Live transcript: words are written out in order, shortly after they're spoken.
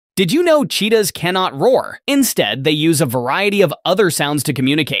Did you know cheetahs cannot roar? Instead, they use a variety of other sounds to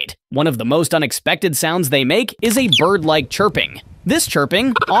communicate. One of the most unexpected sounds they make is a bird-like chirping. This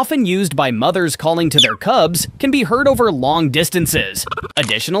chirping, often used by mothers calling to their cubs, can be heard over long distances.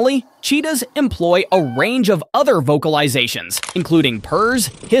 Additionally, cheetahs employ a range of other vocalizations, including purrs,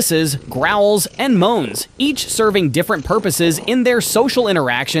 hisses, growls, and moans, each serving different purposes in their social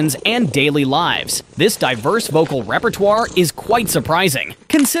interactions and daily lives. This diverse vocal repertoire is quite surprising,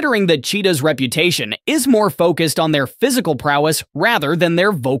 considering that cheetahs' reputation is more focused on their physical prowess rather than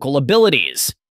their vocal abilities.